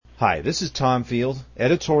Hi, this is Tom Field,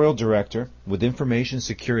 Editorial Director with Information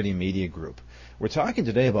Security Media Group. We're talking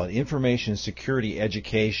today about information security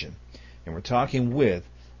education, and we're talking with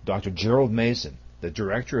Dr. Gerald Mason, the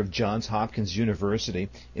Director of Johns Hopkins University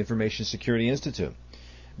Information Security Institute.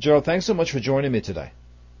 Gerald, thanks so much for joining me today.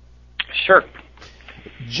 Sure.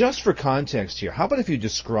 Just for context here, how about if you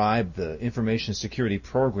describe the information security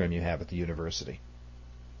program you have at the university?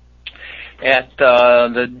 At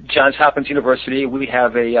the Johns Hopkins University, we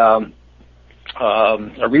have a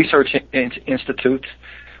research institute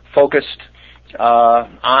focused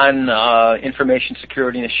on information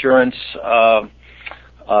security and assurance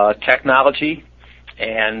technology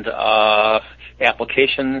and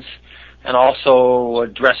applications, and also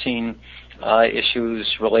addressing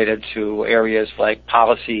issues related to areas like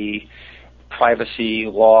policy, privacy,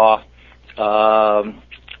 law,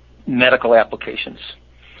 medical applications.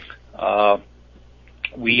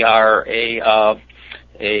 We are a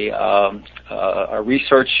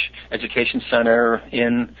research education center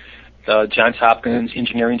in the Johns Hopkins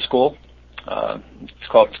Engineering School. It's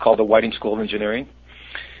called the Whiting School of Engineering,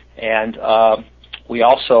 and we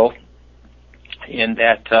also in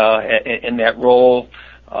that role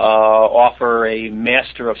offer a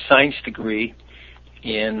Master of Science degree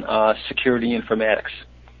in security informatics.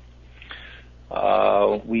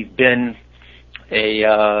 We've been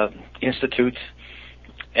a institute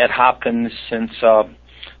at Hopkins since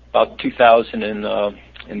about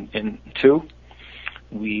 2002.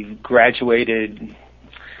 We've graduated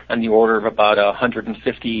on the order of about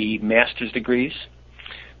 150 master's degrees.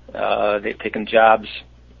 They've taken jobs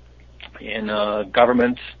in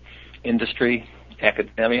government, industry,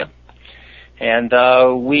 academia, and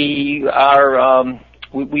we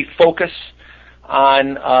focus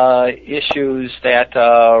on issues that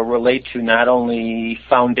relate to not only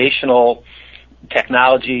foundational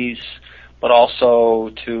technologies, but also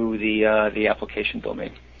to the application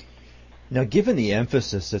domain. Now, given the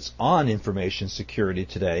emphasis that's on information security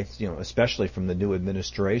today, especially from the new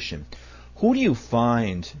administration, who do you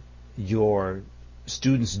find your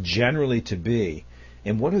students generally to be,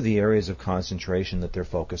 and what are the areas of concentration that they're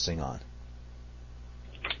focusing on?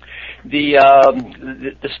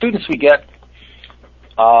 The students we get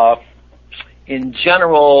in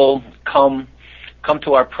general come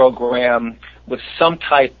to our program with some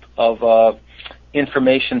type of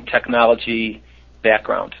information technology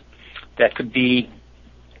background. That could be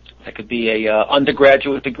a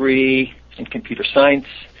undergraduate degree in computer science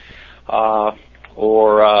or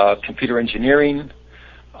computer engineering.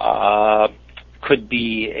 Could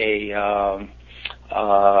be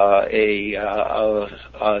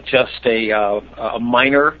just a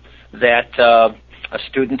minor that a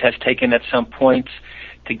student has taken at some point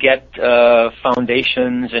to get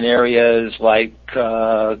foundations in areas like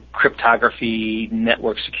cryptography,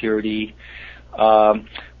 network security,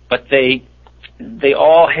 but they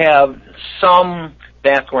all have some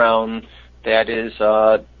background that is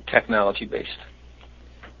technology based.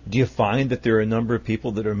 Do you find that there are a number of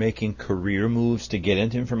people that are making career moves to get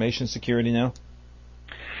into information security now?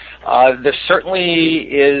 There certainly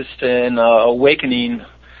is an awakening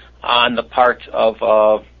on the part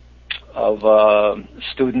of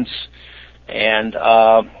students, and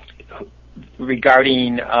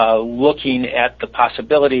regarding looking at the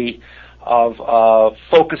possibility of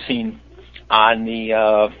focusing on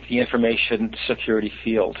the information security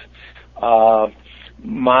field.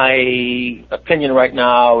 My opinion right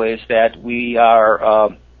now is that we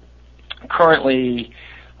are currently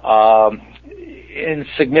in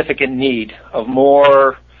significant need of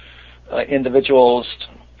more individuals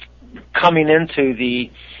coming into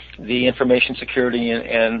the information security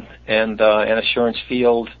and assurance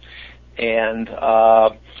field, and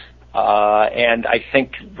I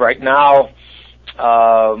think right now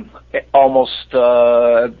almost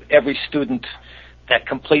every student that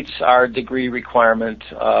completes our degree requirement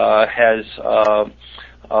has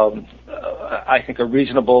I think a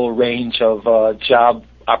reasonable range of job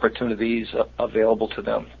opportunities available to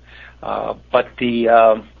them, but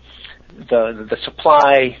the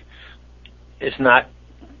supply is not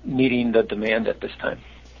meeting the demand at this time.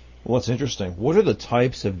 Well, it's interesting. What are the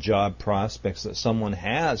types of job prospects that someone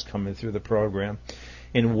has coming through the program,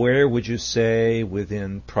 and where would you say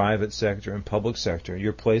within private sector and public sector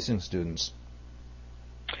you're placing students?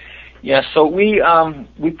 Yeah, so we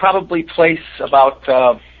probably place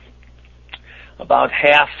about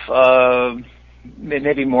half,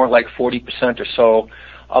 maybe more like 40% or so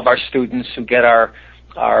of our students who get our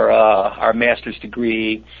master's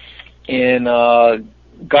degree in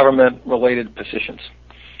government-related positions.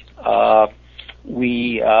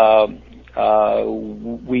 We will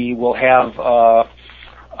have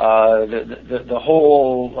the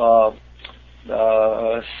whole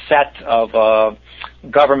set of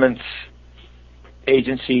government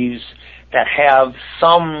agencies that have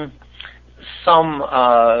some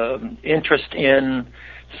interest in,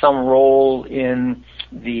 some role in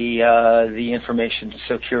the information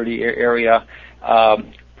security area,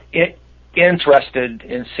 interested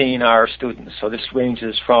in seeing our students. So this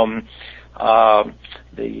ranges from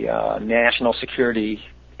the National Security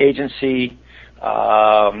Agency,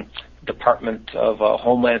 Department of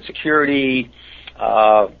Homeland Security,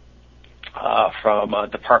 from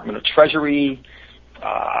Department of Treasury,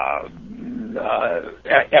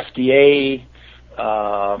 FDA,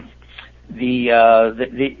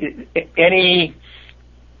 any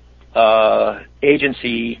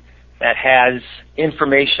agency that has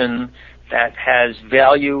information that has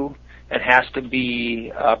value and has to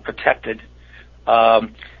be protected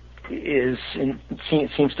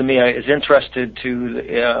seems to me is interested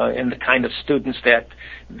in the kind of students that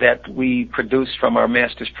we produce from our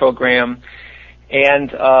master's program,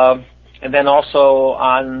 and then also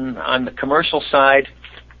on the commercial side,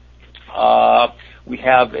 we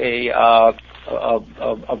have a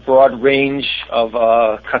broad range of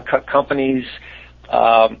companies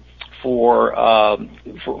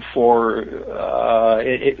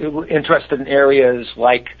interested in areas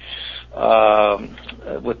like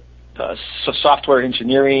with software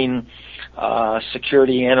engineering,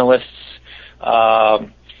 security analysts,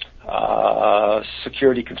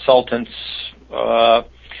 security consultants.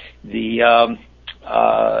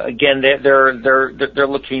 Again, they're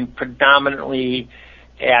looking predominantly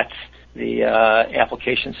at the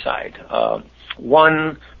application side.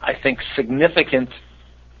 One, I think, significant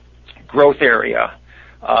growth area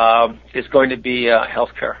is going to be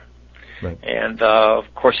healthcare. Right. And of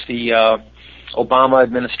course, the Obama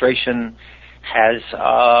administration has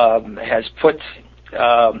put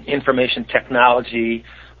information technology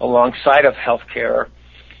alongside of healthcare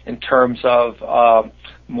in terms of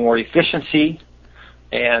more efficiency,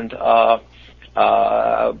 and but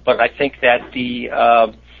I think that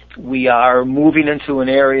we are moving into an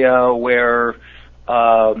area where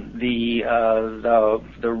the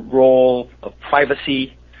role of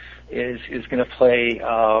privacy is going to play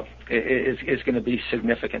is going to be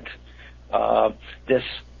significant. This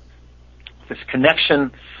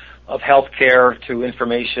connection of healthcare to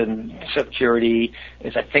information security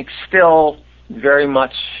is, I think, still very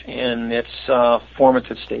much in its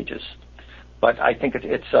formative stages. But I think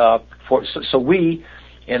so we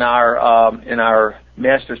in our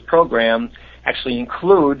master's program actually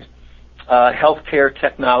include healthcare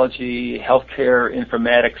technology, healthcare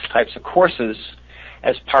informatics types of courses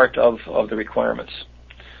as part of the requirements.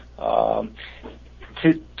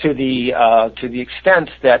 To the extent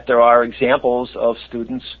that there are examples of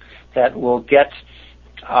students that will get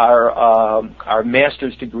our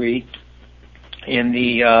master's degree in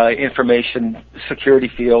the information security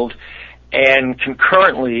field and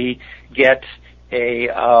concurrently get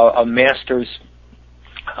a master's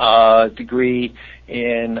degree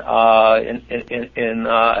in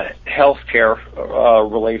healthcare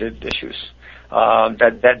related issues.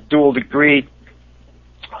 That dual degree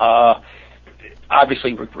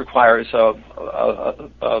obviously requires a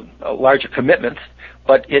larger commitment,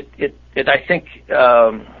 but it I think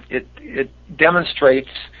it demonstrates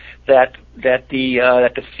that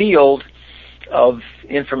the field of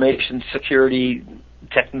information security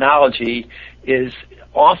technology is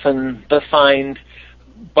often defined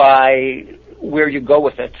by where you go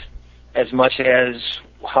with it as much as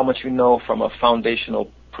how much you know from a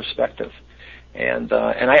foundational perspective. And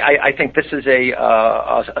I think this is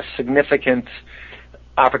a significant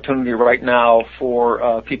opportunity right now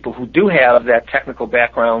for people who do have that technical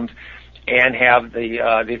background and have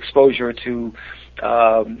the exposure to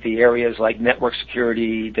the areas like network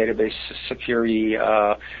security, database security,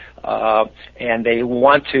 and they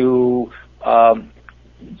want to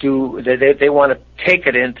they want to take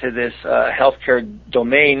it into this healthcare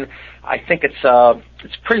domain. I think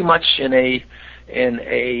it's pretty much in a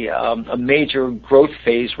major growth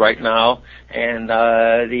phase right now, and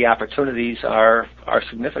the opportunities are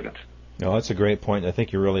significant. No, that's a great point. I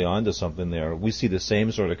think you're really onto something there. We see the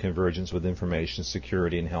same sort of convergence with information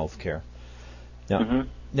security and healthcare.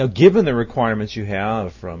 Now, given the requirements you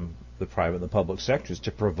have from the private and the public sectors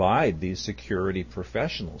to provide these security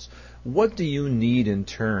professionals, what do you need in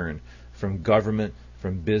turn from government,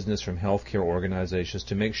 from business, from healthcare organizations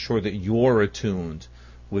to make sure that you're attuned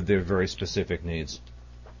with their very specific needs?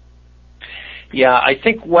 Yeah, I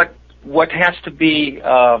think what has to be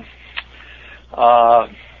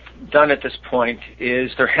done at this point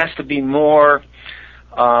is there has to be more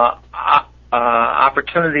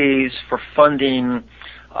opportunities for funding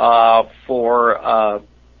for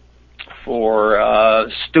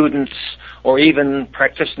students or even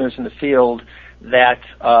practitioners in the field that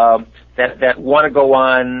want to go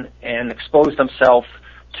on and expose themselves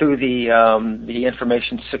to the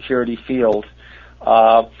information security field.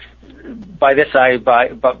 By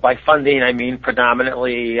funding, I mean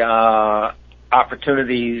predominantly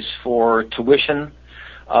opportunities for tuition,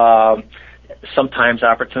 sometimes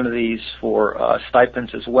opportunities for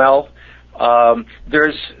stipends as well.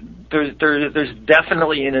 There's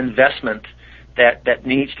definitely an investment that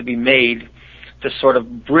needs to be made to sort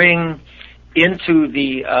of bring into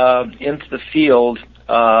the field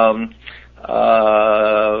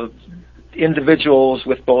individuals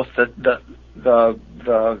with both the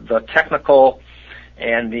technical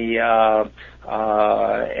and the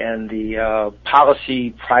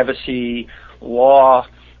policy, privacy, law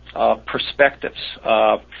perspectives.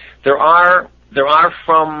 There are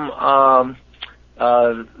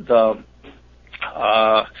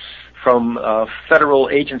from federal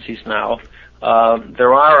agencies now.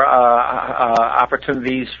 There are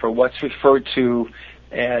opportunities for what's referred to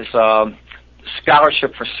as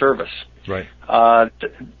scholarship for service. Right.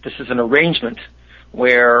 This is an arrangement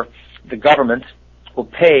where the government will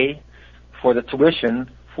pay for the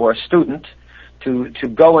tuition for a student to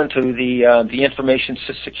go into the information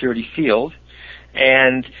security field,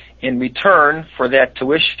 and in return for that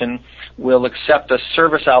tuition will accept a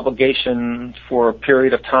service obligation for a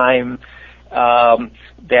period of time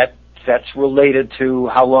that's related to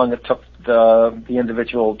how long it took the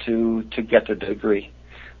individual to get the degree.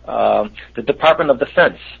 The Department of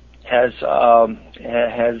Defense has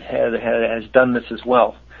done this as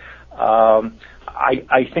well.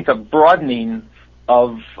 I think a broadening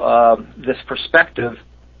of this perspective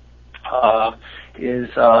is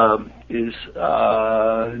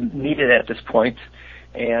needed at this point,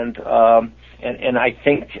 and I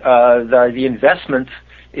think the investment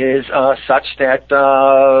is such that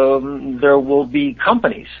there will be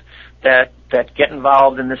companies that get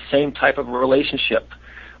involved in the same type of relationship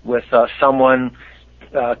with someone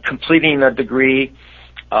completing a degree,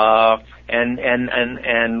 and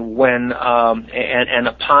when and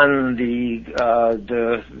upon the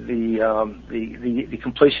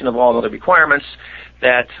completion of all of the requirements,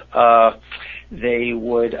 that they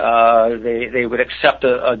would accept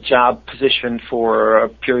a job position for a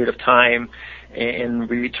period of time in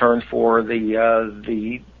return for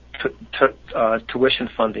the tuition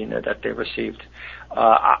funding that they received.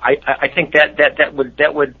 I think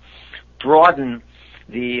that would broaden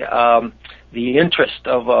the interest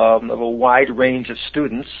of a wide range of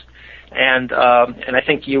students, and I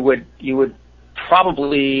think you would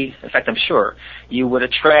probably, in fact, I'm sure you would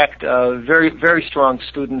attract very very strong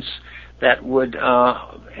students that would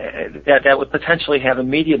potentially have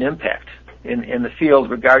immediate impact in the field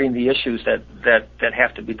regarding the issues that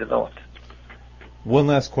have to be developed. One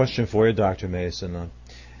last question for you, Dr. Mason.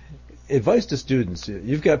 Advice to students.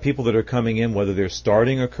 You've got people that are coming in, whether they're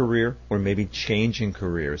starting a career or maybe changing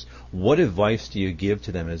careers. What advice do you give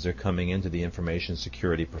to them as they're coming into the information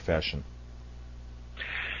security profession?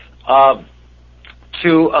 To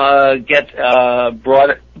get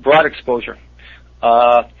broad exposure.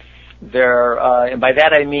 And by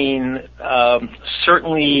that I mean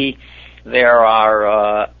certainly there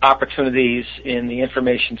are opportunities in the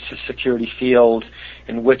information security field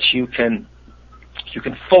in which you can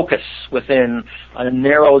focus within a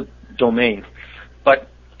narrow domain, but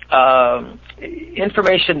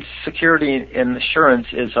information security and assurance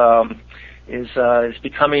is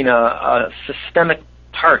becoming a systemic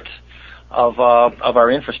part of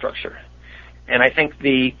our infrastructure, and I think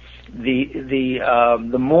the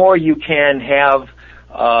more you can have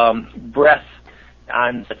breadth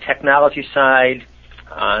on the technology side,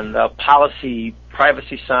 on the policy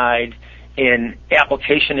privacy side, in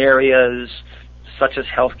application areas such as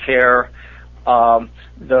healthcare,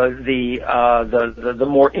 the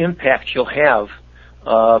more impact you'll have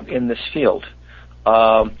in this field.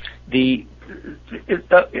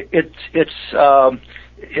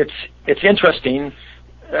 It's interesting,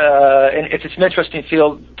 and it's an interesting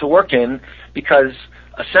field to work in because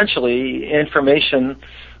essentially information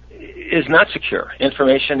is not secure.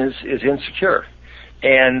 Information is insecure,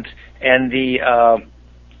 and the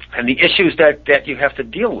issues that you have to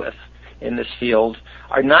deal with in this field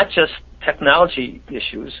are not just technology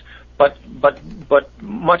issues, but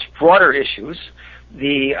much broader issues.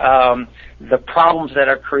 The problems that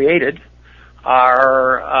are created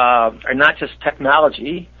are not just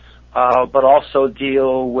technology, but also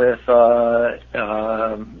deal with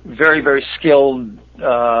very very skilled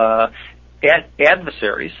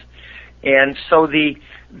adversaries, And so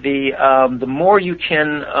the more you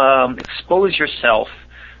can expose yourself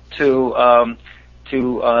to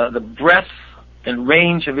the breadth and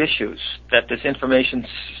range of issues that this information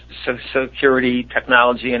security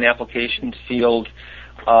technology and applications field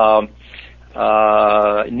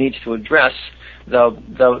needs to address,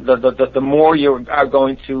 the more you are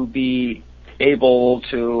going to be able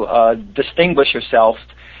to distinguish yourself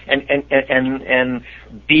and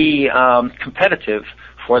be competitive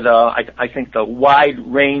for I think the wide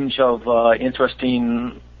range of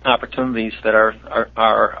interesting opportunities that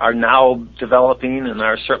are now developing and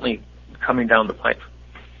are certainly coming down the pipe.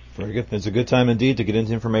 Very good. It's a good time indeed to get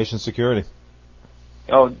into information security.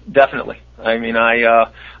 Oh, definitely. I mean,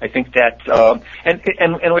 I think that,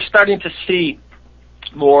 and we're starting to see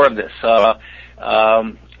more of this, and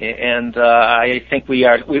I think we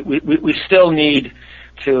still need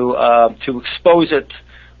to expose it,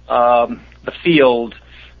 the field,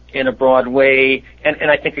 in a broad way,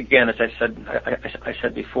 and I think again, as I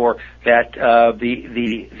said before, that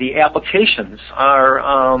the applications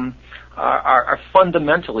are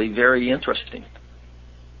fundamentally very interesting.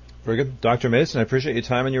 Very good. Dr. Mason, I appreciate your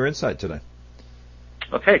time and your insight today.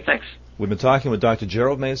 Okay, thanks. We've been talking with Dr.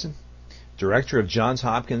 Gerald Mason, Director of Johns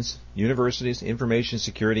Hopkins University's Information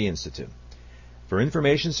Security Institute. For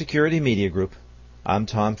Information Security Media Group, I'm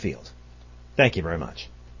Tom Field. Thank you very much.